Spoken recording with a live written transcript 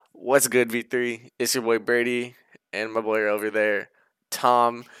What's good, V3? It's your boy Brady and my boy over there,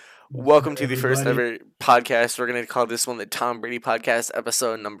 Tom. What's up, Welcome to the first everybody? ever podcast. We're going to call this one the Tom Brady Podcast,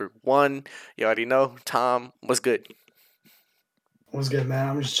 episode number 1. You already know, Tom, what's good? What's good, man?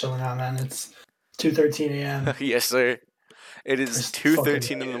 I'm just chilling out, man. It's 2:13 a.m. Yes, sir. It is It's fucking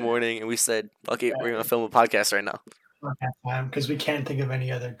 2:13 in the late. morning, and we said, fuck it, we're going to film a podcast right now. Podcast time because we can't think of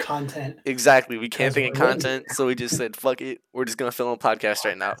any other content Exactly. We can't because think of we're lazy. content, so we just said, fuck it, we're just going to film a podcast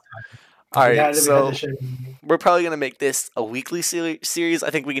right now. Podcast time. All We right, had we had to so share. we're probably going to make this a weekly series. I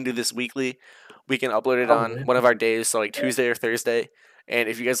think we can do this weekly. We can upload it on Probably. one of our days, so like Yeah, Tuesday or Thursday. And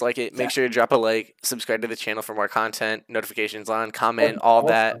if you guys like it, make exactly. sure to drop a like, subscribe to the channel for more content, notifications on, comment, all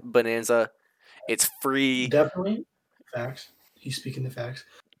that Also, bonanza. It's free. definitely facts. He's speaking the facts.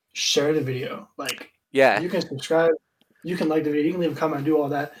 Share the video. Like Yeah. you can subscribe, you can like the video, you can leave a comment, do all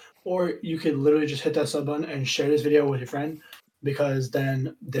that, or you could literally just hit that sub button and share this video with your friend because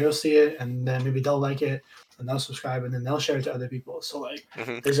then they'll see it and then maybe they'll like it and they'll subscribe and then they'll share it to other people. So like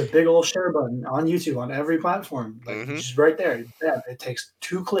hmm there's a big old share button on YouTube on every platform. Like hmm just right there. Yeah, it takes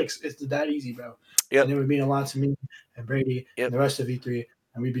 2 clicks. It's that easy, bro. And Yep. it would mean a lot to me and Brady and Yep. the rest of E3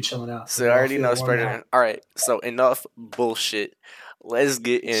 and we'd be chilling out. So I We'd all already feel know warm and happy. spreader. All right. So enough bullshit. Let's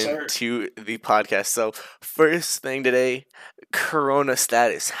get Sir. into the podcast. So first thing today, Corona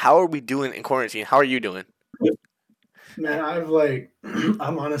status. How are we doing in quarantine? How are you doing? Man, I've like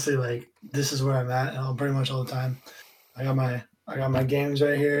I'm honestly like this is where I'm at pretty much all the time. I got my games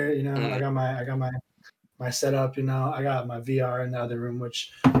right here, I Mm, got my setup, I got my VR in the other room,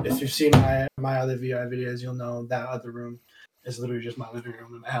 which if you've seen my other VR videos, you'll know that other room is literally just my living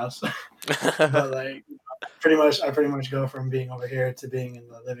room in my house. But like I pretty much go from being over here to being in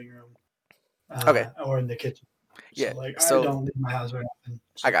the living room okay. or in the kitchen. Yeah. So like I So don't leave my house very often.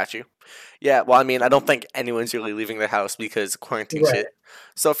 I So got you. Yeah, well, I mean, I don't think anyone's really leaving their house because quarantine right, shit.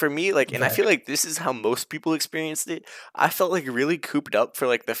 So for me, like, and I feel exactly. like this is how most people experienced it. I felt like really cooped up for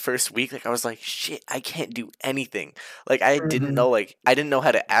like the first week. Like, I was like, shit, I can't do anything. Like, Hmm. I didn't know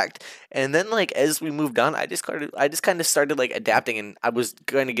how to act. And then, like, as we moved on, I just kind of started like adapting, and I was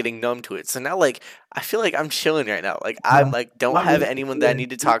kind of getting numb to it. So now, like, I feel like I'm chilling right now. Like, I'm No, like don't I'm have used anyone to that I it.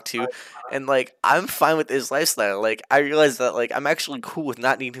 need to talk to, and like I'm fine with this lifestyle. Like I realize that like I'm actually cool with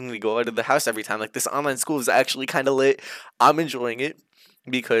not needing to go out of the house every time. Like this online school is actually kind of lit. I'm enjoying it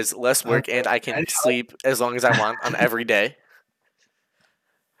because less I'm work and I can like, sleep as long as I want on every day.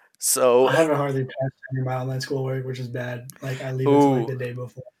 So, I haven't hardly passed any of my online schoolwork, which is bad. Like I leave it to like ooh, the day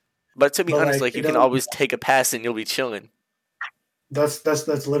before. but to be But honest, like like it you can doesn't. always take a pass and you'll be chilling. That's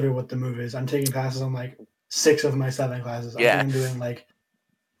literally what the move is. I'm taking passes on like 6 of my 7 classes. I think Yeah, I'm doing like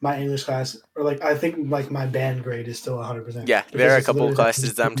my English class, or like I think like my band grade is still 100% yeah. There because are a it's couple of literally that I'm classes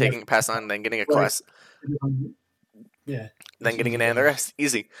just that I'm taking taking a everything. pass on, then getting a Like, class, yeah, then it's getting an easy A and the games. rest.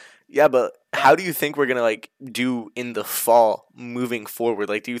 Easy. Yeah, but how do you think we're gonna like do in the fall moving forward?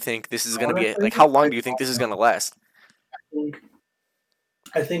 Like, do you think this is gonna be like Honestly, how long I do you think this is don't gonna know. last?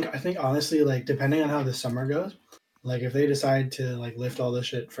 think I think honestly, like depending on how the summer goes, like if they decide to like lift all this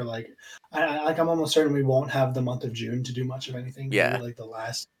shit for like, I'm almost certain we won't have the month of June to do much of anything. Maybe Yeah. like the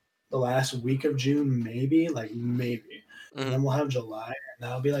last week of June, maybe, and hmm then we'll have July, and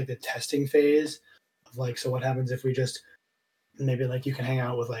that'll be like the testing phase of like, so what happens if we just maybe like you can hang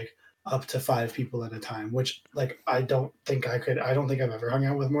out with like up to 5 people at a time, which like I don't think I've ever hung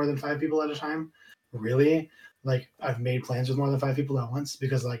out with more than 5 people at a time, really. Like I've made plans with more than 5 people at once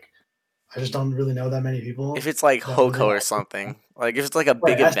because like I just don't really know that many If people it's like that really Hoko or like. something, like if it's like a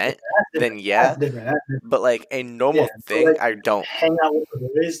Right, big that's event, different. That's then different. yeah. That's different. That's different. But like a Yeah, normal but thing, like I don't. hang out with the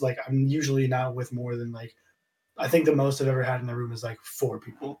boys, like I'm usually not with more than like I think the most I've ever had in the room is like 4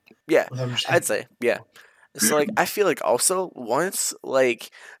 people. Yeah, With them just I'd hanging. say yeah. So like I feel like also once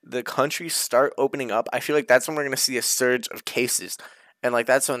like the countries start opening up, I feel like that's when we're gonna see a surge of cases. And like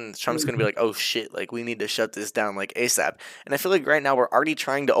that's when Trump's gonna be like, oh shit, like we need to shut this down like ASAP. And I feel like right now we're already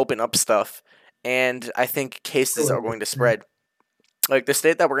trying to open up stuff, and I think cases are going to spread. Like the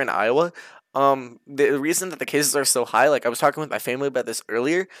state that we're in, Iowa, the reason that the cases are so high, like I was talking with my family about this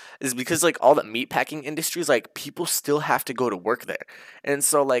earlier, is because like all the meat packing industries, like people still have to go to work there. And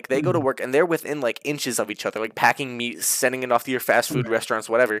so like they go to work and they're within like inches of each other, like packing meat, sending it off to your fast food restaurants,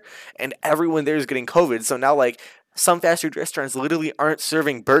 whatever, and everyone there is getting COVID. So now like some fast food restaurants literally aren't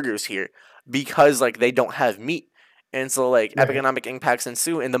serving burgers here because like they don't have meat. And so like Right. economic impacts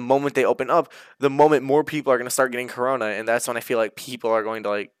ensue, and the moment they open up, the moment more people are going to start getting corona, and that's when I feel like people are going to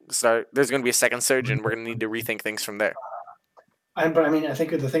like start, there's going to be a second surge, and we're going to need to rethink things from there. But I mean, I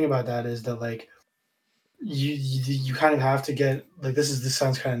think the thing about that is that like you kind of have to get like this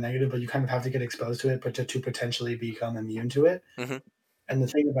sounds kind of negative, but you kind of have to get exposed to it, but to potentially become immune to it. hmm And the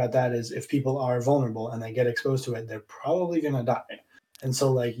thing about that is, if people are vulnerable and they get exposed to it, they're probably gonna die. And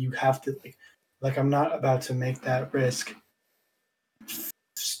so, like, you have to like I'm not about to make that risk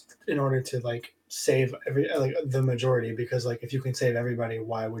in order to like save like the majority, because like if you can save everybody,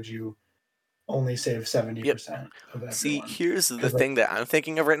 why would you only save seventy Yep. percent of See, everyone? here's the Because like thing that I'm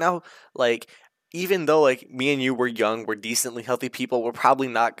thinking of right now. Like, even though like me and you were young, we're decently healthy people, we're probably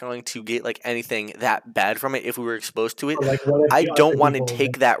not going to get like anything that bad from it if we were exposed to it. but, like, what if I the don't other want to people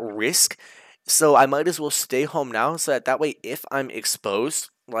take that risk, so I might as well stay home now, so that way if I'm exposed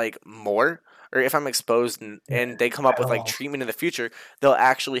like more, or if I'm exposed and they come up at with like all? treatment in the future, they'll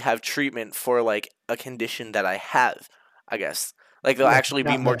actually have treatment for like a condition that I have, I guess. Like there'll Right, actually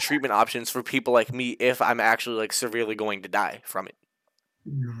be not more that. treatment options for people like me if I'm actually like severely going to die from it.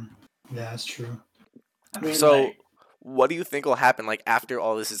 Mm, yeah, that's true. I mean, So, like, what do you think will happen like after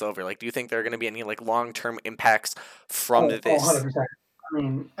all this is over? Like, do you think there are going to be any like long-term impacts from oh, this? 100%.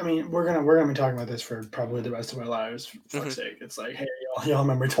 I mean, we're gonna be talking about this for probably the rest of our lives. For Hmm. fuck's sake, it's like, hey, y'all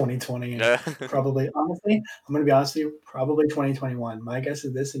remember 2020, and probably, honestly, I'm gonna be honest with you, probably 2021. My guess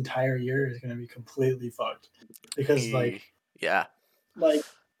is this entire year is gonna be completely fucked, because Yeah.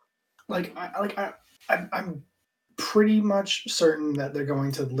 like, I'm pretty much certain that they're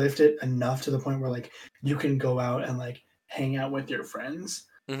going to lift it enough to the point where like you can go out and like hang out with your friends,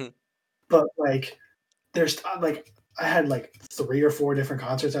 Hmm. but like there's like I had like 3 or 4 different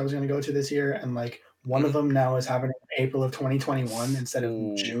concerts I was going to go to this year, and like one of Hmm. them now is happening in April of 2021 instead of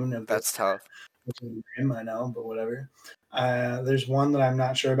Ooh, June of this that's tough. year, which is grim, I know, but whatever. There's one that I'm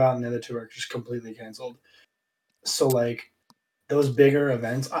not sure about, and the other two are just completely canceled. So like those bigger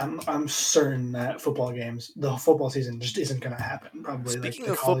events, I'm certain that the football season just isn't going to happen. Probably like Speaking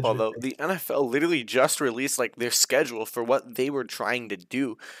the of football, colleges. though, the NFL literally just released like their schedule for what they were trying to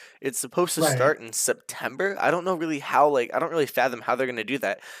do. It's supposed to Right. start in September. I don't know really how. Like, I don't really fathom how they're gonna do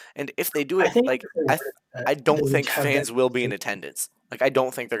that. And if they do I it, think like, if they were that, I they don't would think have that. fans will be in attendance. Like, I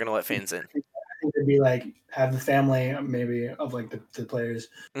don't think they're gonna let fans in. I think it'd be like have the family maybe of like the players,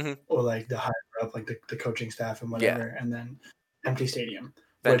 Hmm. or like the higher up, like the coaching staff and Yeah, whatever, and then empty stadium,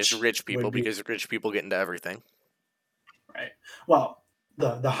 then just which rich people would be because rich people get into everything. right. Well,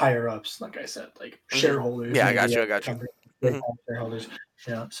 the higher ups, like I said, like Hmm. shareholders, Yeah, I got maybe you. of I the got you. company, big Hmm. time shareholders.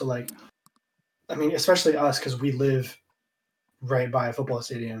 So like, I mean, especially us because we live right by a football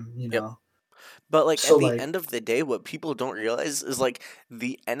stadium. Yep. But like So at the like, end of the day, what people don't realize is like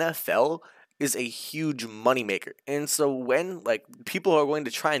the NFL is a huge moneymaker. And so when like people are going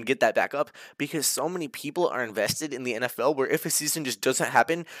to try and get that back up because so many people are invested in the NFL where if a season just doesn't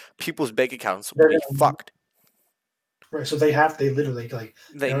happen, people's bank accounts will they're be gonna fucked. right. So they literally like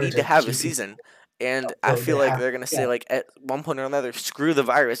They in order need to to have a keep season. And I afloat, they feel like have they're gonna yeah. say like at one point or another, screw the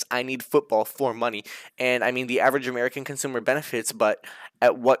virus. I need football for money. And I mean the average American consumer benefits, but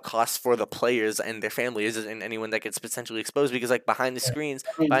at what cost for the players and their families and anyone that gets potentially exposed? Because like behind the I screens,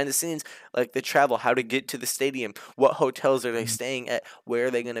 mean, behind the scenes, like the travel, how to get to the stadium, what hotels are they staying at, where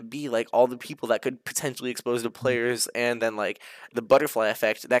are they gonna be, like all the people that could potentially expose the players, and then like the butterfly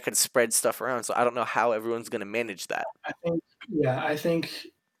effect that could spread stuff around. So I don't know how everyone's gonna manage that. I think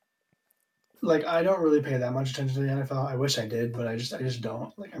like I don't really pay that much attention to the NFL. I wish I did, but I just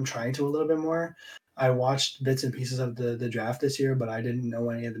don't. Like I'm trying to a little bit more. I watched bits and pieces of the draft this year, but I didn't know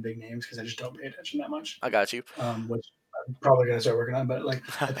any of the big names because I just don't pay attention that much. I got you. Which I'm probably gonna start working on. But like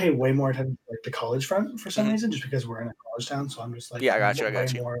I pay way more attention to like the college front for some Hmm. reason, just because we're in a college town. So I'm just like Yeah, I I'm got you. I way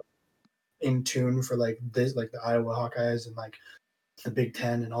got you. more in tune for like this, like the Iowa Hawkeyes and like the Big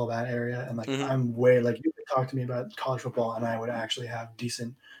Ten and all that area. And like Hmm. I'm way like you could talk to me about college football and I would actually have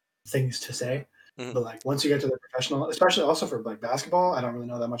decent things to say. Hmm. But like once you get to the professional, especially also for like basketball, I don't really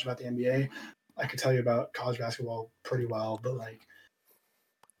know that much about the NBA. I could tell you about college basketball pretty well, but like,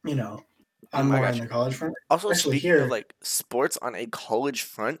 you know, I'm I more in got the you. college front, Also, especially speaking of here. like sports on a college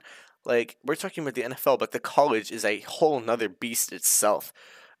front, like we're talking about the NFL, but the college is a whole nother beast itself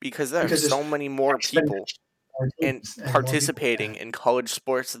because there are Because there's so many more people exponentially more in teams and more people. Yeah. participating in college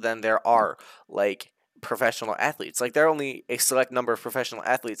sports than there are like professional athletes. Like there are only a select number of professional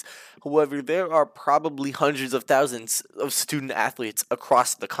athletes. However, there are probably hundreds of thousands of student athletes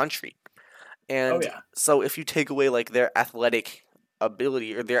across the country. Oh And yeah. so if you take away like their athletic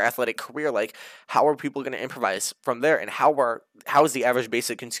ability or their athletic career, like how are people going to improvise from there, and how is the average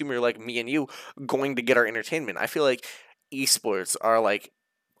basic consumer like me and you going to get our entertainment? I feel like esports are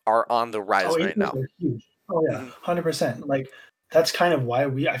on the Oh, rise right esports now. are huge. Oh yeah, Hmm. 100%. Like that's kind of why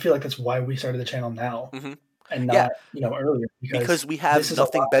I feel like that's why we started the channel now Hmm. and Yeah, not earlier, because because we this have is a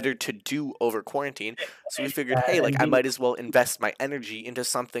nothing lot. better to do over quarantine. So we figured, hey, like And I being might as well invest my energy into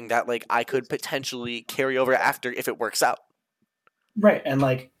something that like I could potentially carry over after if it works out. right. And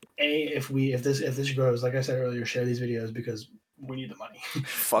like if this grows, like I said earlier, share these videos because we need the money.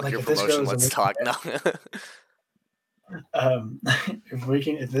 Fuck Like your if this promotion. grows and Let's talk. No.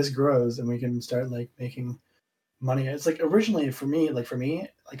 if this grows and we can start like making money, it's like originally for me,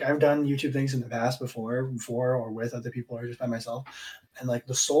 like I've done YouTube things in the past before for or with other people or just by myself, and like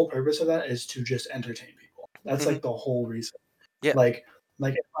the sole purpose of that is to just entertain people. That's Mhm. like the whole reason. Yeah. Like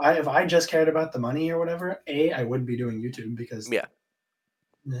if I just cared about the money or whatever, I wouldn't be doing YouTube because Yeah.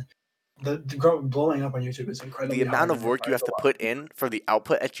 blowing up on YouTube is The incredibly amount hard of and work you requires have a to lot. put in for the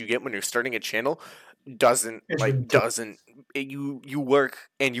output that you get when you're starting a channel doesn't It's like ridiculous, doesn't you work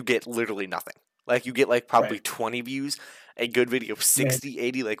and you get literally nothing. Like you get like right? probably 20 views, a good video of I mean, 60,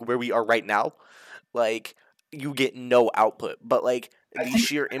 80, like where we are right now. Like you get no output, but like I the think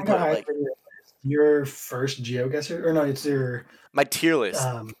sheer I think our input, highest like rated is your first GeoGuessr, or no, it's your my tier list.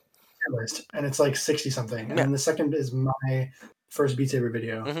 um, list, and it's like 60 something. And Yeah. then the second is my first Beat Saber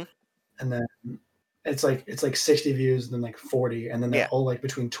video, Hmm. and then it's like 60 views, and then like 40, and then they're Yeah. all like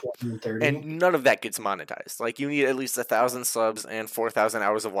between 20 and 30. And none of that gets monetized. Like you need at least 1,000 subs and 4,000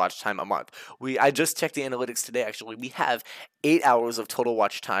 hours of watch time a month. I just checked the analytics today. Actually, we have 8 hours of total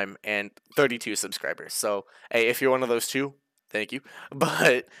watch time and 32 subscribers. So hey, if you're one of those two, thank you.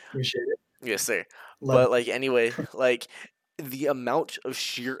 But Appreciate it. yes, sir. Love But like anyway, like the amount of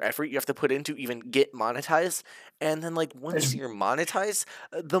sheer effort you have to put in to even get monetized, and then like it. once you're monetized,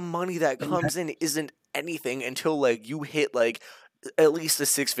 the money that comes in isn't anything until like you hit like at least a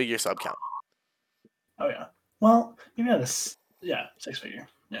six-figure sub count. Oh yeah. Well, maybe not yeah, six figure.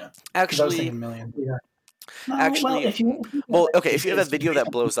 Yeah, because I was Actually, thinking million. Yeah. No, well, actually, if you get well, it, okay. If you have a it's video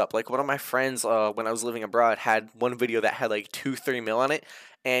that blows up, like one of my friends, when I was living abroad, had one video that had like 2, 3 mil on it,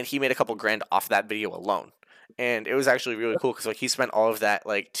 and he made a couple grand off that video alone. And it was actually really cool because like he spent all of that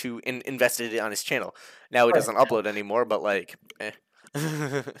like invested it on his channel. Now he right. doesn't upload anymore, but like, eh.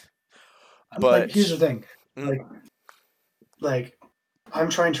 I mean, like here's the But thing, mm, like like I'm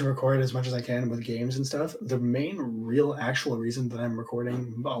trying to record as much as I can with games and stuff. The main real actual reason that I'm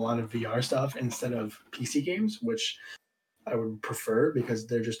recording a lot of VR stuff instead of PC games, which I would prefer because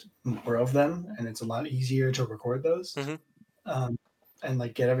they're just more of them and it's a lot easier to record those. mhm, Um, and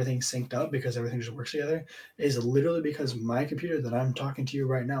like get everything synced up because everything just works together is literally because my computer that I'm talking to you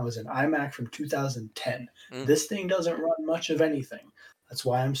right now is an iMac from 2010. mm, This thing doesn't run much of anything. That's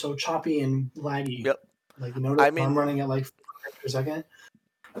why I'm so choppy and laggy. yep. Like you notice I'm I'm in. running at like 4 frames per second.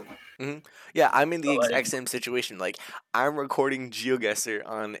 Mhm. Yeah, I'm in the But like exact same situation. Like, I'm recording GeoGuessr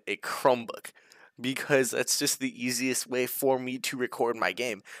on a Chromebook because that's just the easiest way for me to record my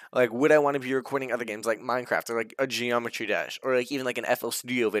game. Like, would I want to be recording other games like Minecraft or like a Geometry Dash or like even like an FL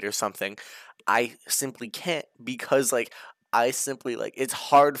Studio vid or something? I simply can't because like I simply like it's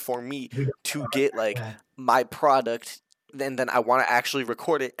hard for me we don't to get like have my product. Then I want to actually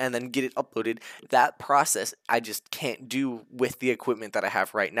record it and then get it uploaded. That process I just can't do with the equipment that I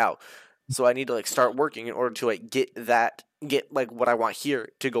have right now. So I need to like start working in order to like get like what I want here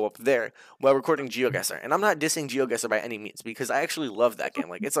to go up there while recording GeoGuessr. And I'm not dissing GeoGuessr by any means because I actually love that game.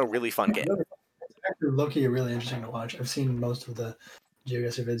 Like it's a really fun game. it's actually low-key really interesting to watch. I've seen most of the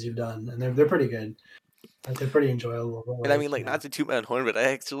GeoGuessr vids you've done, and they're pretty good. Like they're pretty enjoyable. But And I like mean like not to toot my own horn, but I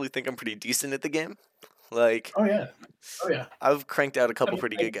actually think I'm pretty decent at the game. Like oh yeah, oh yeah. I've cranked out a I couple mean,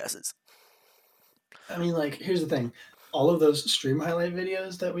 pretty like, good guesses. like here's the thing: all of those stream highlight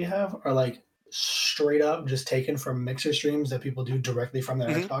videos that we have are like straight up just taken from Mixer streams that people do directly from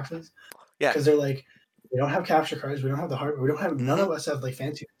their Hmm. Xboxes Yeah. because they're like. We don't have capture cards. We don't have the hardware. We don't have none Hmm. of us have like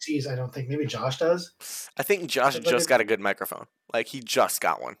fancy PCs. I don't think. Maybe Josh does. I think I Josh have like a. just got a good microphone. Like he just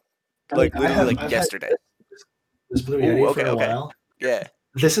got one. I mean, Like literally like I've had yesterday. this Blue Ooh, Yeti for okay, a okay. while. Yeah.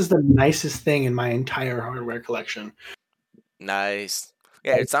 This is the nicest thing in my entire hardware collection. Nice.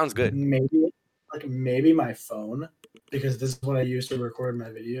 Yeah, Like it sounds good. maybe my phone, because this is what I use to record my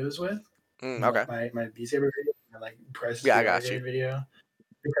videos with, Okay. like my Beat Saber video, my like Crisis Yeah, I VR got you. game video,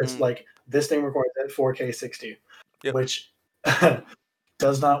 because Mm, like this thing records at 4K 60, yep. which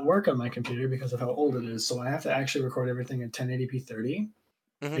does not work on my computer because of how old it is. So I have to actually record everything at 1080p 30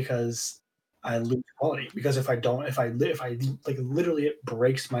 Hmm. because I lose quality. Because if I like literally it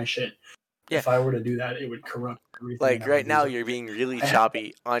breaks my shit. Yeah. If I were to do that, it would corrupt everything, and Like I would right lose now you're everything. being really I have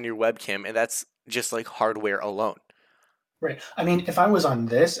choppy on your webcam and that's just like hardware alone. Right. I mean, if I was on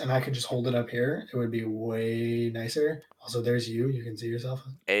this and I could just hold it up here, it would be way nicer. Also, there's you. You can see yourself.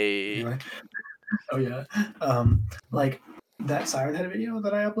 A Anyway. Oh yeah. Like that Siren Head video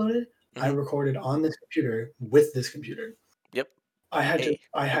that I uploaded, I hmm. recorded on this computer with this computer. Yep. I A had to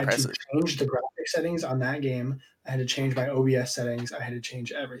impressive. change the graphic settings on that game. I had to change my OBS settings. I had to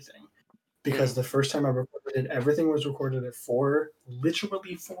change everything. because the first time I recorded it, everything was recorded at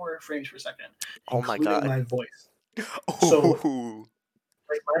literally 4 frames per second, Oh my including god. my voice. So Oh,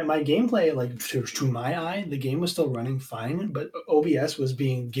 like my gameplay, like to my eye, the game was still running fine, but OBS was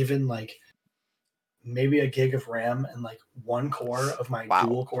being given like maybe a gig of RAM and like 1 core of my wow.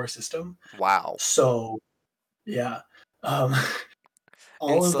 dual core system. Wow. So yeah, um,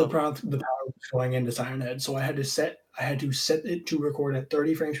 And all of so, the power was going into Siren Head, so I had to set it to record at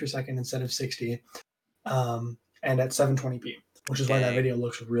 30 frames per second instead of 60, and at 720p, which is why that dang. video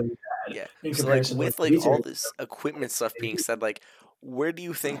looks really bad Yeah. in So like comparison to like with the like V all series. this equipment stuff being said, like where do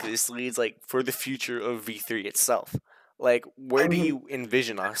you think this leads like for the future of V3 itself? Like where I do mean, you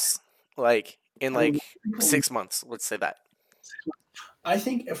envision us like in I mean, like 6 months, let's say that. I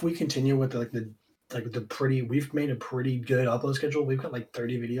think if we continue with we've made a pretty good upload schedule. We've got like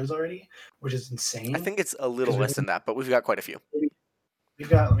 30 videos already, which is I insane think it's a little because less than that, but we've got quite a few. we've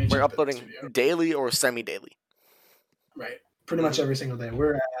got, let me We're check the next uploading video. daily or semi-daily. Right. Pretty much Hmm. every single day.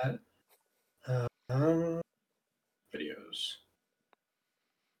 We're at videos.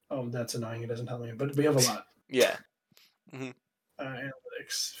 Oh, that's annoying. It doesn't tell me, but we have a lot. Yeah. Hmm.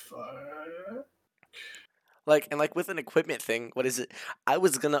 Analytics. Like and like with an equipment thing, what is it? I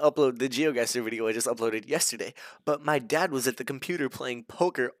was gonna upload the GeoGuessr video I just uploaded yesterday, but my dad was at the computer playing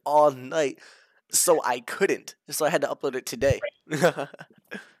poker all night, so I couldn't. So I had to upload it today.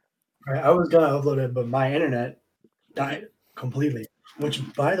 Right, I was gonna upload it, but my internet Hmm. died completely.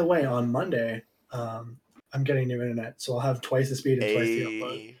 Which, by the way, on Monday, I'm getting new internet, so I'll have twice the speed and twice the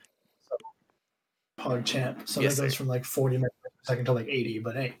upload. A So, PogChamp. So yes, that sir. goes from like 40 megabits per second to like 80.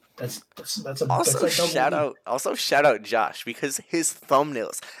 But hey, that's Also like double speed. also shout out Josh because his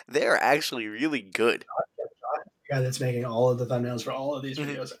thumbnails, they're actually really good. The guy that's making all of the thumbnails for all of these Hmm.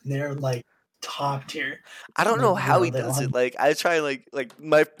 videos, and they're like top tier. I don't Like, know you how know, he they all does have it. Like I try like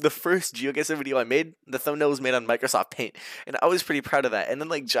the first GeoGuessr video I made, the thumbnail was made on Microsoft Paint, and I was pretty proud of that. And then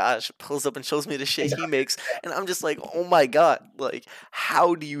like Josh pulls up and shows me the shit he exactly. makes, and I'm just like, oh my god, like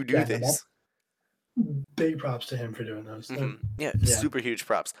how do you do Yeah, no, this? that's big props to him for doing those. Yeah, Yeah. super huge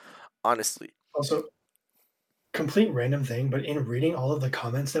props, honestly. Also, complete random thing, but in reading all of the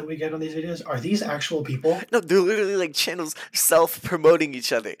comments that we get on these videos, are these actual people? No, they're literally like channels self promoting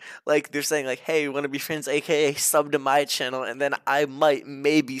each other. Like they're saying like, "Hey, want to be friends?" AKA sub to my channel, and then I might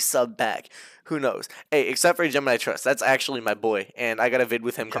maybe sub back. Who knows? Hey, except for Gemini Trust, that's actually my boy, and I got a vid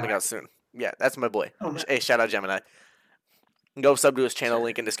with him Yeah. coming out soon. Yeah, that's my boy. Oh, man. Hey, shout out Gemini. Go sub to his channel. Sir.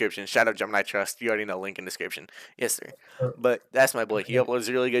 Link in description. Shout out Gemini Trust. You already know link in description. Yes, sir. Oh, But that's my boy. He okay. uploads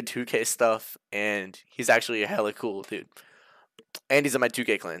really good 2K stuff, and he's actually a hella cool dude. And he's in my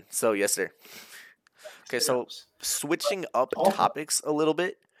 2K clan. So yes, sir. Okay, It so helps. switching up Also, topics a little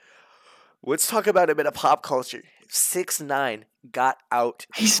bit, let's talk about a bit of pop culture. 6ix9ine got out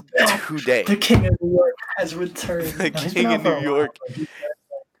he's back. today. The King of New York has returned. The No, he's been King out of for New a while. York But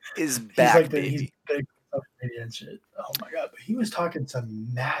is he's back, like he's baby. big social media and shit. Oh my god! But he was talking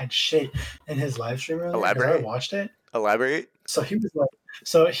some mad shit in his live stream earlier because I Elaborate. watched it. Elaborate. So he was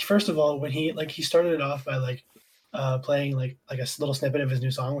like, first of all, when he started it off by like playing like a little snippet of his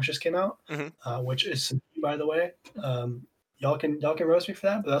new song which just came out, Hmm. which is some, by the way. Y'all can roast me for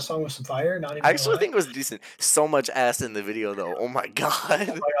that, but that song was some fire. Not I even gonna actually lie. think it was decent. So much ass in the video, though. Oh my Oh god.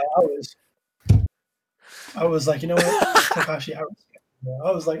 my god, I was like, you know what, Takashi,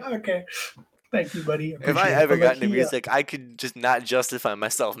 I was like, okay, thank you, buddy, If I appreciate it. ever But like got into music, I could just not justify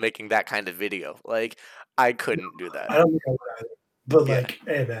myself making that kind of video. Like, I couldn't do that. I don't think I would either. But Yeah. like,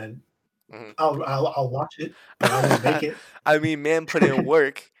 hey man, Hmm. I'll watch it, but I won't make it. I mean, man put in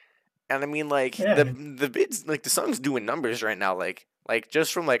work, and I mean, like Yeah, the bids, like the song's doing numbers right now. Like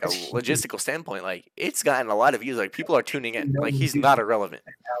just from like a it's huge. logistical standpoint, like it's gotten a lot of views. Like people are tuning in. Like Million he's views not irrelevant.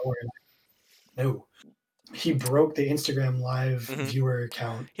 an hour. No, he broke the Instagram live Hmm. viewer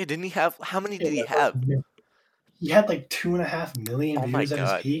count. Yeah, didn't he have? How many In did he the first have? minute. He had like 2.5 million Oh my views at his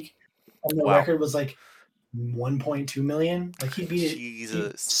god! peak, and the Wow! record was like 1.2 million. Like he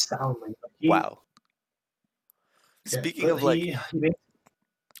Jesus! soundly. Like he Wow! yeah, Speaking but of like, he made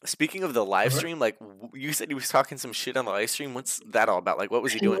speaking of the live what? stream, like you said he was talking some shit on the live stream. What's that all about? Like, what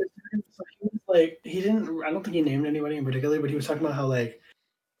was he He doing? was, he was like he didn't. I don't think he named anybody in particular, but he was talking about how like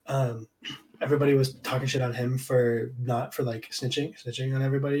um everybody was talking shit on him for not for like snitching on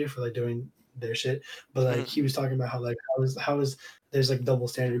everybody for like doing their shit. But like Hmm. he was talking about how like how is there's like double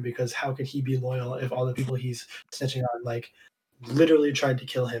standard because how could he be loyal if all the people he's snitching on like literally tried to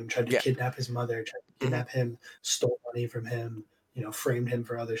kill him, tried to Yeah. kidnap his mother, tried to Hmm. kidnap him, stole money from him, framed him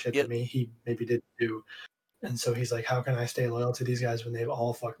for other shit that Yep. he maybe didn't do. And so he's like, how can I stay loyal to these guys when they've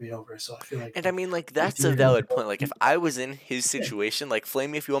all fucked me over? So I feel And I mean, like, it's that's a either gonna valid point. go. Like, if I was in his Yeah, situation, like,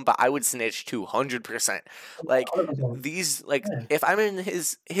 flame me if you want, but I would snitch 200%. Like, 100%. these, like, Yeah. if I'm in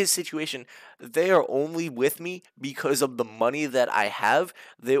his situation, they are only with me because of the money that I have.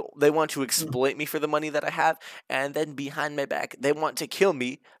 They want to Mm. exploit me for the money that I have, and then behind my back, they want to kill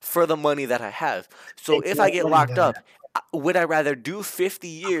me for the money that I have. So Take if I that get money locked then. up, would I rather do 50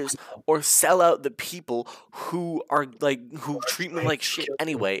 years or sell out the people who are like who treat me Like, like shit kill you.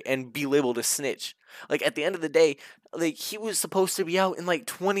 anyway and be labeled a snitch? Like at the end of the day, like he was supposed to be out in like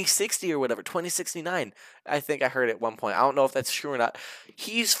 2060 or whatever, 2069. I think I heard at one point. I don't know if that's true or not.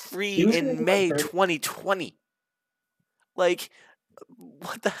 He's free He was gonna in do like May 30. 2020. Like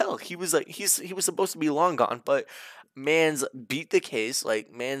what the hell? He was supposed to be long gone, but man's beat the case.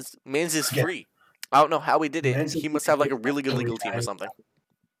 Like man's is Yeah, free. I don't know how he did it. Manson He beat must the have like case a really good so legal he's team or hired. something.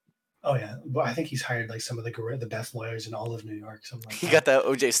 Oh yeah, but I think he's hired like some of the best lawyers in all of New York, something like He got that. that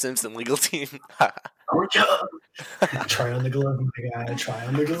OJ Simpson legal team. Oh yeah. Try on the glove, my guy. Try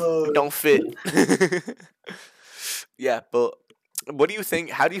on the glove. Don't fit. Yeah, but what do you think?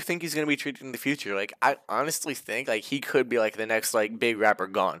 How do you think he's gonna be treated in the future? Like, I honestly think like he could be like the next like big rapper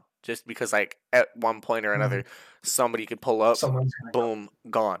gone, just because like at one point or Mhm. another somebody could pull up, Someone's boom,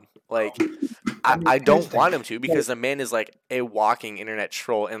 gone. Like, gonna. I I mean, I here's don't the thing. want him to Like, because the man is like a walking internet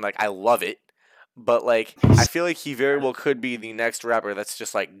troll and like I love it, but like I he's, feel like he very well could be the next rapper that's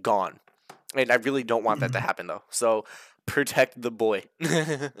just like gone, and I really don't want that to mhm. happen though. So protect the boy.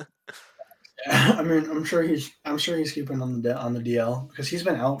 I mean, I'm sure he's keeping on the DL because he's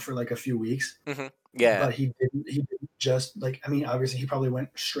been out for like a few weeks, Yeah, but he didn't just like. I mean, obviously he probably went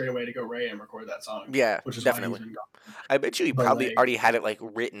straight away to go Ray and record that song, yeah, which is why he's definitely. been gone. I bet you he But probably like, already had it like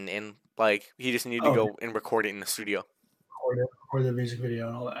written in like he just needed to oh, go and record it in the studio. record the music video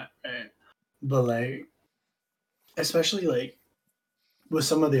and all that, right? But like, especially like with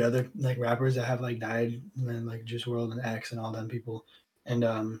some of the other like rappers that have like died, and like Juice World and X and all them people, and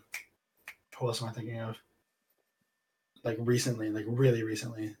who else am I thinking of? Like recently, like really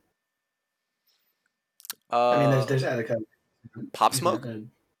recently. I mean, Uh, there's Attica. Pop He's not Smoke.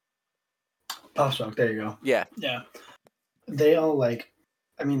 Pop Smoke. There you go. Yeah, Yeah, they all like.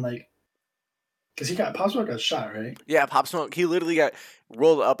 I mean, like, because he got Pop Smoke got shot, right? yeah, Pop Smoke. He literally got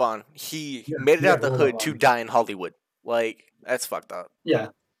rolled up on. He Yeah, made it he out got the rolled up hood to on. die in Hollywood. Like that's fucked up. Yeah,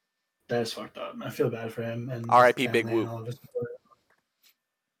 that is fucked up. I feel bad for him and his R.I.P. Big family and Woo. all of his.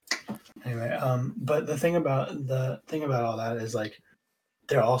 Anyway, but the thing about all that is like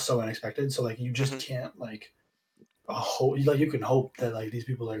they're all so unexpected. So like you just Hmm. can't like hope. Like you can hope that like these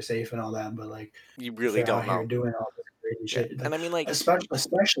people are safe and all that, but like You if really they're out don't here know. doing all this crazy Yeah, shit, and like I mean like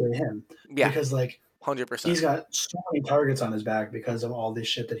especially him, yeah, because like 100%. he's got so many targets on his back because of all this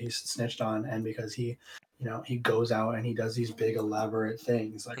shit that he's snitched on, and because he goes out and he does these big elaborate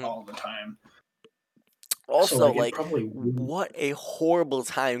things like Mhm. all the time. So Also, like it like, probably wouldn't. what a horrible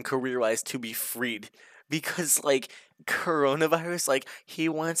time career wise to be freed. Because, like, coronavirus, like, he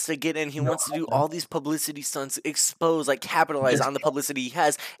wants to get in, he No, wants to do all these publicity stunts, expose, like, capitalize just on the publicity he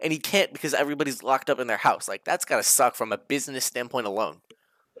has, and he can't because everybody's locked up in their house. Like, that's gotta suck from a business standpoint alone.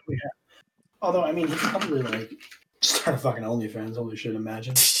 yeah. Although I mean, he could probably like start a fucking OnlyFans. Holy shit!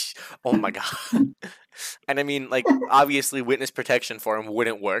 Imagine. Oh my god. And I mean, like, obviously, witness protection for him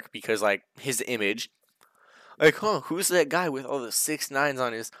wouldn't work because, like, his image. Like, huh, who's that guy with all the 6 9s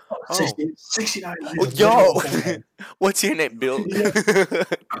on his. Oh, Oh, 69. oh, He's a yo! literal forehead. What's your name, Bill? Yeah.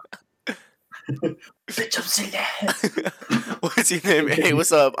 Bitch, I'm celeb. What's your name? Hey,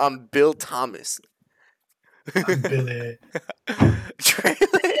 what's up? I'm Bill Thomas. I'm Billy.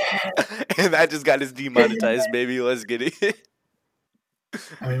 And that just got us demonetized, baby. Let's get it.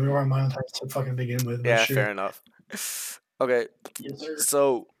 I mean, we weren't monetized to fucking begin with, but Yeah, sure. fair enough. Okay, Yes, sir.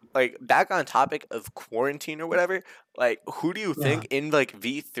 so like back on topic of quarantine or whatever, like who do you Yeah. think in like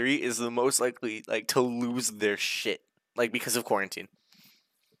V3 is the most likely like to lose their shit like because of quarantine?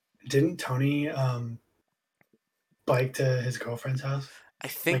 Didn't Tony bike to his girlfriend's house I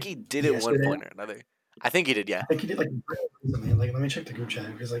think like he did at one yesterday? point or another. I think he did, yeah. I think he did like recently. Like, let me check the group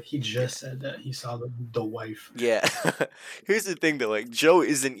chat because like he just said that he saw the wife. Yeah. Here's the thing though, like Joe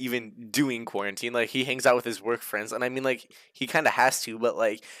isn't even doing quarantine. Like he hangs out with his work friends, and I mean like he kind of has to, but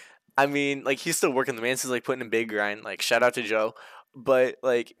like I mean like he's still working. The man's like putting in big grind. Like shout out to Joe, but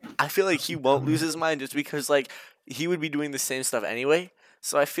like I feel like he won't lose his mind just because like he would be doing the same stuff anyway.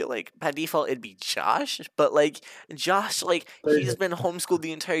 So I feel like by default it'd be Josh, but like Josh, like he's Wait, been homeschooled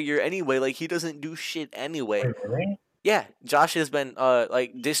the entire year anyway. Like he doesn't do shit anyway. really? Yeah, Josh has been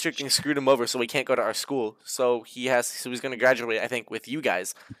like districting screwed him over, so he can't go to our school. So he's gonna graduate, I think, with you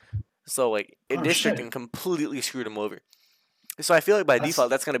guys. So like in Oh shit. districting completely screwed him over. So I feel like by That's. default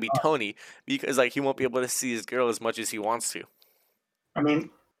that's gonna be Tony because like he won't be able to see his girl as much as he wants to. I mean,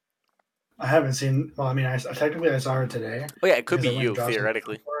 I haven't seen. Well, I mean, technically I saw her today Oh yeah, it could because be I went and you dropped something off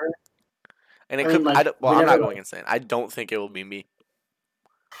theoretically, for her. and it I mean, could. I like don't, well, we I'm never not going like. insane. I don't think it will be me.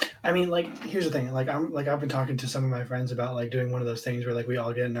 I mean, like here's the thing. Like I've been talking to some of my friends about like doing one of those things where like we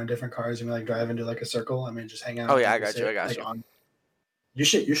all get in our different cars and we like drive into like a circle. I mean, just hang out Oh and yeah, take I a got you. I sit got like you. on.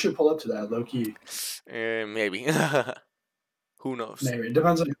 You should pull up to that low key. Maybe. Who knows? Maybe it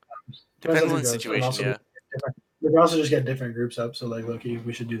depends on Depends on who the goes, and situation. also Yeah. we can also just get different groups up. So like Loki,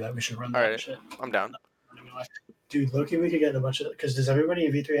 we should do that. We should run All that right, shit. I'm down. Dude, Loki, we could get a bunch of because does everybody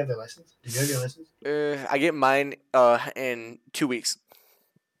in V3 have their license? Do you have your license? I get mine in 2 weeks.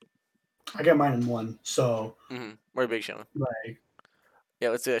 I got mine in one. So We're big chilling. like Yeah,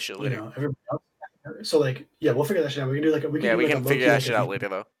 let's do that shit later. everybody else. So like yeah, we'll figure that shit out. We can do like we can Yeah, do we like a can low figure key that like a shit out V3. later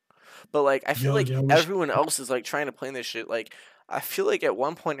though. But like, I feel Yo, like yo, we should, everyone else is like trying to plan this shit. Like, I feel like at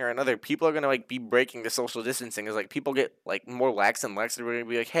one point or another, people are gonna like be breaking the social distancing. Is like people get like more lax and lax. They're gonna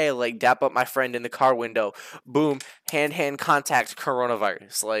be like, hey, like dap up my friend in the car window. Boom, hand contact,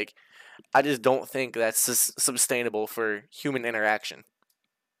 coronavirus. Like, I just don't think that's sustainable for human interaction.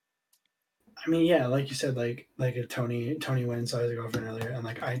 I mean, yeah, like you said, like if Tony went and saw his girlfriend earlier, and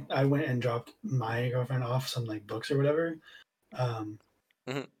like I went and dropped my girlfriend off some like books or whatever. Um,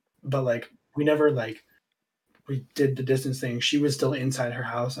 hmm but like we never like we did the distance thing. She was still inside her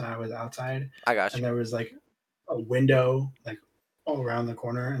house and I was outside, I got and you. there was like a window like all around the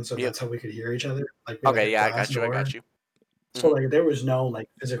corner, and so Yep. that's how we could hear each other. Like we had like Okay. a Yeah, I glass got you. I door, got you. so hmm like there was no like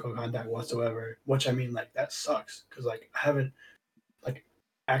physical contact whatsoever. Which I mean, like that sucks because like I haven't like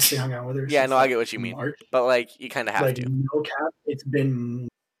actually hung out with her Yeah, since no, I like get what you mean. March. But like, you kind of have Like to. no cap, it's been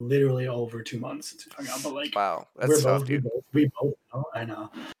literally over 2 months since we hung out. But like Wow, we're that's tough, both dude. we both know. I know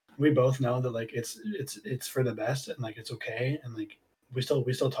we both know that like it's for the best and like it's okay and like we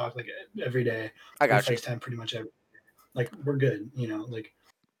still talk like every day. I We got you. FaceTime pretty much every like we're good.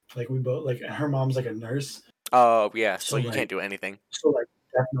 Like we both like her mom's like a nurse, Oh yeah, so so you like can't do anything.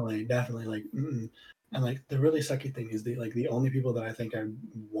 definitely like and like the really sucky thing is the only people that I think I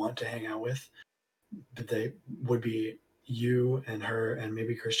want to hang out with that they would be you and her and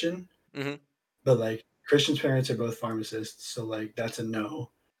maybe Christian. hmm But like Christian's parents are both pharmacists, so like that's a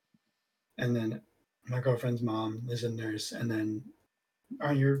no. And then my girlfriend's mom is a nurse, and then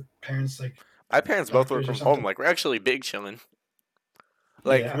aren't your parents like My parents both work doctors or from home. something? Like we're actually big chilling. Yeah,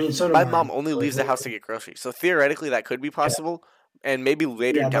 Like I mean so do my mom mine. only Like leaves the house to get groceries, so theoretically that could be yeah, possible, and maybe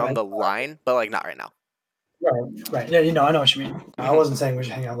later yeah, but down the line, but like not right now. right, yeah, I know what you mean. I hmm wasn't saying we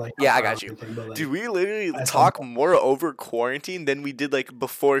should hang out like Yeah, I tomorrow got or you, anything, but dude. like We literally at some talk point, more over quarantine than we did like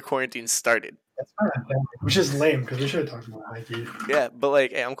before quarantine started. that's fine. Which is lame because we should have talked more high key. Yeah, but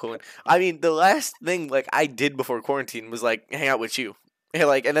like, hey, I'm cool. I mean, the last thing like I did before quarantine was like hang out with you, yeah,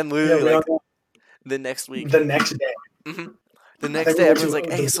 like, and then Yeah, literally we don't like know. the next week, The next day. hmm the I next think we day, went everyone's to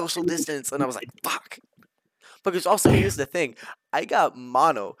like, hey, social distance, and I was like, fuck. Because also here's the thing, I got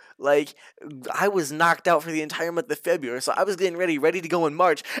mono. Like I was knocked out for the entire month of February, so I was getting ready to go in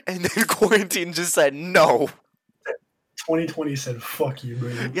March, and then quarantine just said no. 2020 said fuck you, bro.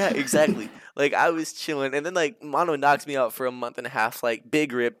 Yeah, exactly. Like I was chilling, and then like mono knocked me out for a month and a half. Like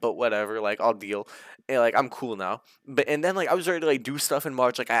big rip, but whatever. Like I'll deal. And like I'm cool now. But and then like I was ready to like do stuff in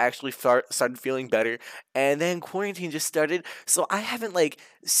March. Like I actually started feeling better, and then quarantine just started. So I haven't like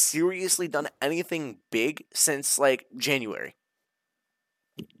seriously done anything big since like January,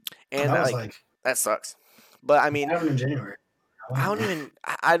 And and that was like like that sucks. But I mean, what happened in January. I I don't don't know. even.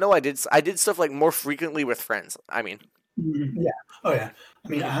 I know I did stuff like more frequently with friends. I mean, Yeah. Oh yeah. I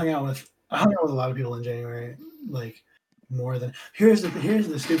mean, mhm, I hung out with a lot of people in January, like more than here's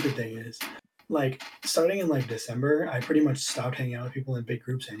the stupid thing is like starting in like December, I pretty much stopped hanging out with people in big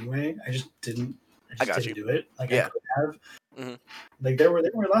groups anyway. I I just got didn't you. do it. Like I Yeah. could have. hmm Like there were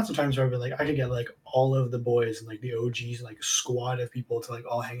lots of times where I'd be like I could get like all of the boys and like the OGs like squad of people to like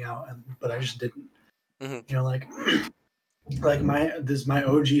all hang out and but I just didn't. hmm You know, like my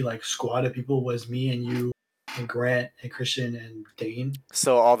OG like squad of people was me and you and Grant and Christian and Dane.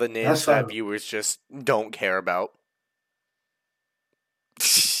 So all the That's names five. that viewers just don't care about.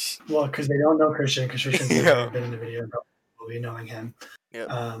 Well, because they don't know Christian, because Christian's never Yeah. been in the video, but will be knowing him. Yep.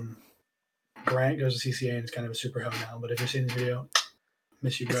 Um, Grant goes to CCA and is kind of a super hoe now. But if you're seeing this video,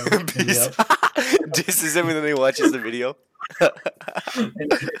 miss you, bro. Hit me this, up. this is him and then he watches the video.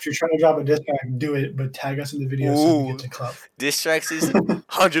 And if you're trying to drop a diss track, do it, but tag us in the video so we get Ooh. to club. Diss track season?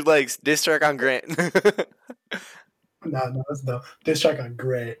 100 likes. Diss track on Grant. No, that's no diss track on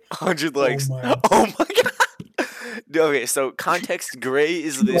Gray. 100 Oh likes. my! Oh my god. Okay, so context, Gray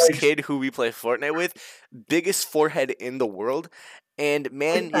is this Like, kid who we play Fortnite with, biggest forehead in the world, and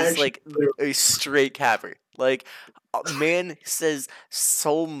man is actually, like a straight capper. Like, man says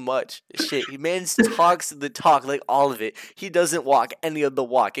so much shit. Man talks the talk, like all of it. He doesn't walk any of the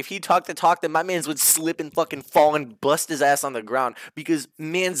walk. If he talked the talk, then my man's would slip and fucking fall and bust his ass on the ground because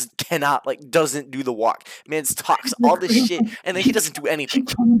man's cannot, like, doesn't do the walk. Man's talks all this shit, and then he doesn't do he anything.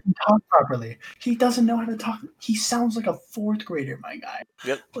 can't even talk properly. He doesn't know how to talk. He sounds like a fourth grader, my guy.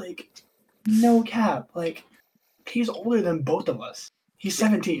 Yep. Like, no cap. Like, he's older than both of us. He's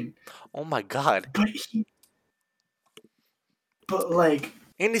 17. Oh my god. But like,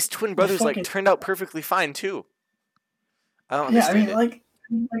 And his twin brothers like turned out perfectly fine too. I don't yeah, I understand mean, like,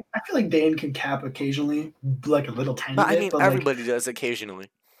 I feel like Dan can cap occasionally, like a little tiny but bit. I mean, but everybody does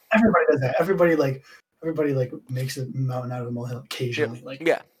occasionally. Everybody does that. Everybody like makes a mountain out of a molehill occasionally. Yep. Like,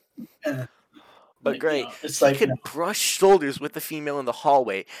 yeah. But like, great, you know, it's he like, could brush shoulders with the female in the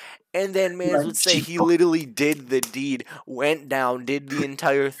hallway, and then mans would say he literally did the deed, went down, did the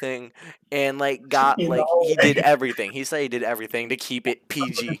entire thing, and like got like he did everything. He said he did everything to keep it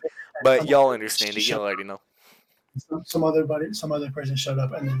PG, but y'all understand it. Y'all already know. Some other person showed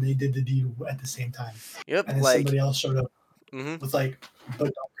up, and then they did the deed at the same time. Yep, and then like somebody else showed up mm-hmm. with like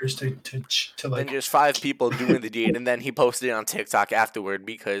butt dunkers to like. Then just 5 people doing the deed, and then he posted it on TikTok afterward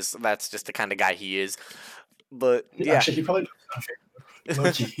because that's just the kind of guy he is. But yeah, actually, he probably posted on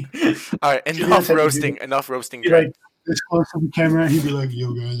Facebook. All right, enough roasting. Enough roasting. Like this close to the camera, he'd be like,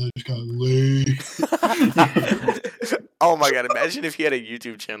 "Yo, guys, I just got laid." Oh my god! Imagine if he had a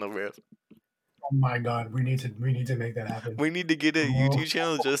YouTube channel, bro. Oh my god, we need to make that happen. We need to get a YouTube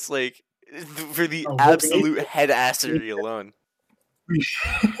channel just like for the absolute head assery alone.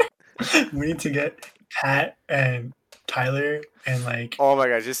 We need to get Pat and Tyler and like. Oh my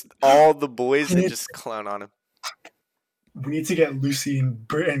god! Just all the boys and just clown on him. We need to get Lucy and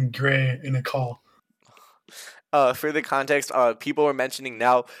Gray in a call. For the context, people are mentioning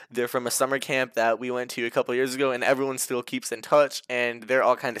now they're from a summer camp that we went to a couple years ago, and everyone still keeps in touch, and they're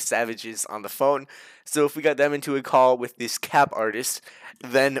all kind of savages on the phone. So if we got them into a call with this cap artist,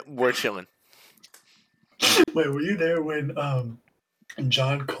 then we're chilling. Wait, were you there when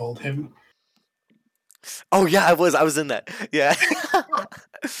John called him? Oh yeah, I was in that. Yeah,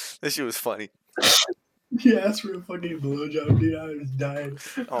 that shit was funny. He asked for a fucking blowjob, dude. I was dying.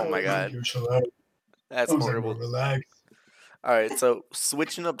 Oh my god. That's horrible. Relax. All right, so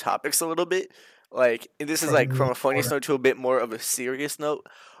switching up topics a little bit, like this is like from a funny note to a bit more of a serious note,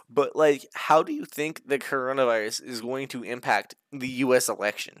 but like, how do you think the coronavirus is going to impact the U.S.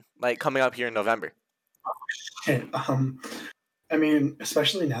 election, like coming up here in November? Shit. I mean,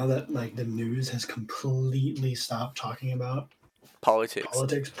 especially now that like the news has completely stopped talking about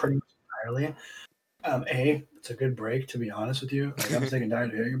politics pretty much entirely. It's a good break, to be honest with you. Like, I'm sick and tired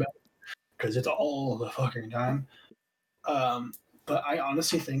of hearing about it because it's all the fucking time. But I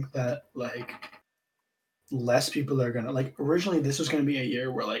honestly think that like less people are gonna like. Originally, this was gonna be a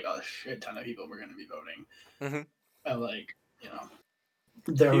year where like a shit ton of people were gonna be voting. Mm-hmm. And like, you know,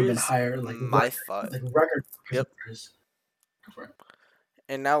 there would have been higher like record. Yep.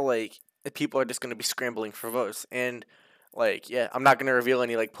 And now like people are just gonna be scrambling for votes and. Like, yeah, I'm not going to reveal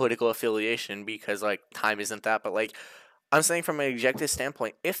any, like, political affiliation because, like, time isn't that. But, like, I'm saying from an objective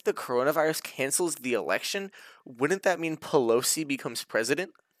standpoint, if the coronavirus cancels the election, wouldn't that mean Pelosi becomes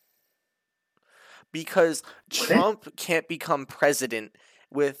president? Because Trump can't become president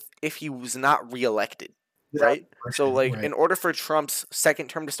if he was not reelected. Right? So, like, in order for Trump's second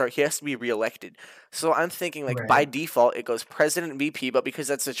term to start, he has to be reelected. So I'm thinking, like, by default, it goes president and VP, but because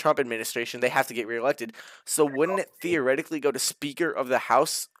that's the Trump administration, they have to get reelected. So wouldn't it theoretically go to Speaker of the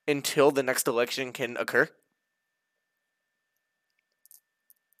House until the next election can occur?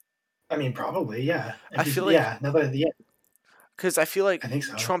 I mean, probably, yeah. I feel like... Yeah, because I feel like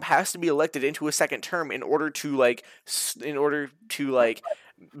so. Trump has to be elected into a second term in order to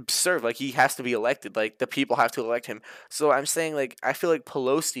serve. Like, he has to be elected. Like, the people have to elect him. So I'm saying, like, I feel like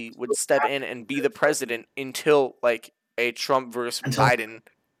Pelosi would step in and be the president until, like, a Trump versus Biden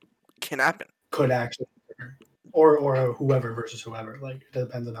can happen. Could actually. Or whoever versus whoever. Like, it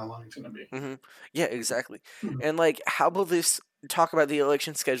depends on how long it's going to be. Mm-hmm. Yeah, exactly. And, like, how about this... Talk about the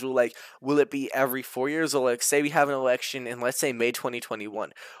election schedule, like, will it be every 4 years, or like, say we have an election in, let's say, May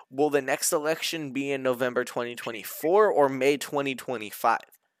 2021, will the next election be in November 2024 or May 2025?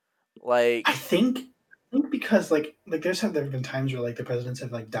 Like, I think because like there have been times where like the presidents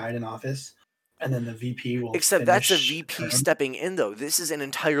have like died in office and then the VP will except that's a VP stepping in, though. This is an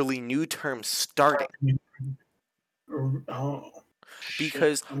entirely new term starting. Oh. Shit.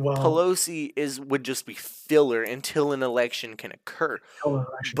 because Well, Pelosi would just be filler until an election can occur. until an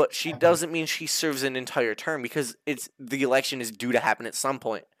election But she happen. doesn't mean she serves an entire term because the election is due to happen at some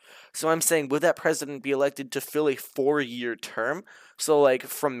point. So I'm saying, would that president be elected to fill a 4-year term? So like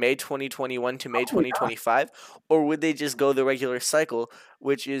from May 2021 to May Probably not. 2025, or would they just go the regular cycle,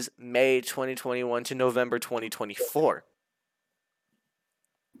 which is May 2021 to November 2024?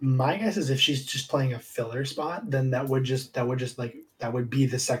 My guess is if she's just playing a filler spot, then that would be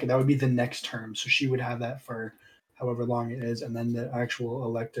the second that would be the next term. So she would have that for however long it is, and then the actual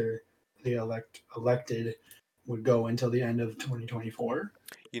elected would go until the end of 2024.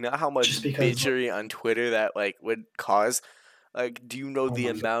 You know how much Just because, bitchery on Twitter that like would cause? Like, do you know oh the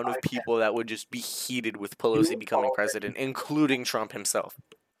my god, amount I of people that would just be heated with can't Pelosi do becoming all of president, it. including Trump himself?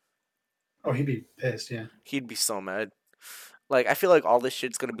 Oh, he'd be pissed. Yeah. He'd be so mad. Like, I feel like all this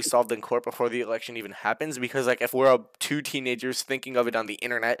shit's gonna be solved in court before the election even happens because, like, if we're two teenagers thinking of it on the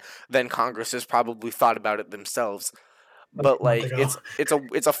internet, then Congress has probably thought about it themselves. Like But a month like, ago.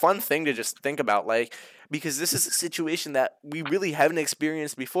 it's a fun thing to just think about, like, because this is a situation that we really haven't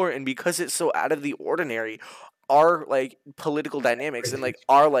experienced before, and because it's so out of the ordinary, our like political dynamics and Crazy. like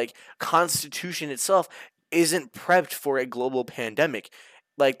our like constitution itself isn't prepped for a global pandemic,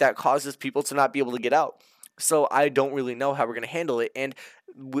 like that causes people to not be able to get out. So I don't really know how we're gonna handle it, and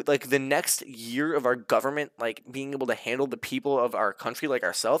with like the next year of our government like being able to handle the people of our country like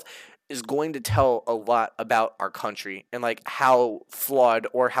ourselves is going to tell a lot about our country and like how flawed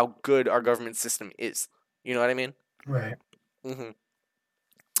or how good our government system is. You know what I mean? Right. Hmm.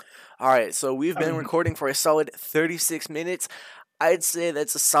 All right, so we've I been mean, recording for a solid 36 minutes. I'd say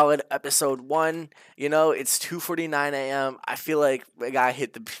that's a solid episode 1. You know, it's 2:49 a.m. I feel like I gotta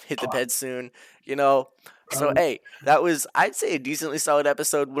hit the bed soon, you know. So probably. hey, that was, I'd say, a decently solid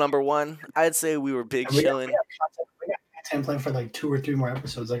episode number 1. I'd say we were big And we chilling. have content. We got content planned for like 2 or 3 more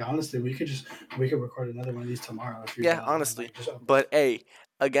episodes. Like honestly, we could record another one of these tomorrow if you're Yeah, down and honestly. like just But hey,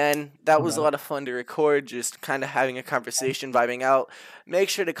 again, that was a about it. lot of fun to record, just kind of having a conversation, vibing out. Make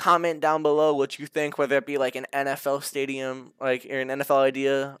sure to comment down below what you think, whether it be like an NFL stadium, like or an NFL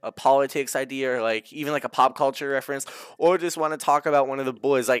idea, a politics idea, or like even like a pop culture reference, or just want to talk about one of the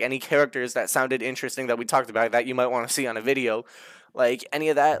boys, like any characters that sounded interesting that we talked about that you might want to see on a video. Like any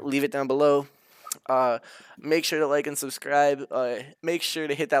of that, leave it down below. Uh, Make sure to like and subscribe. Make sure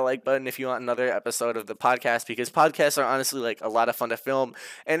to hit that like button if you want another episode of the podcast because podcasts are honestly like a lot of fun to film,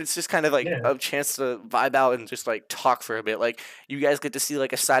 and it's just kind of like Yeah. a chance to vibe out and just like talk for a bit. Like you guys get to see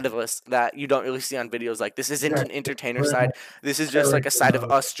like a side of us that you don't really see on videos. Like this isn't Right. an entertainer We're in side. that This is just like a character side of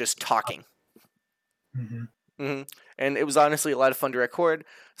mode. us just talking. Hmm. And it was honestly a lot of fun to record.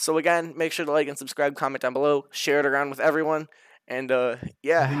 So again, make sure to like and subscribe, comment down below, share it around with everyone, and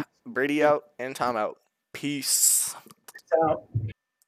yeah, Brady out and Tom out. Peace. So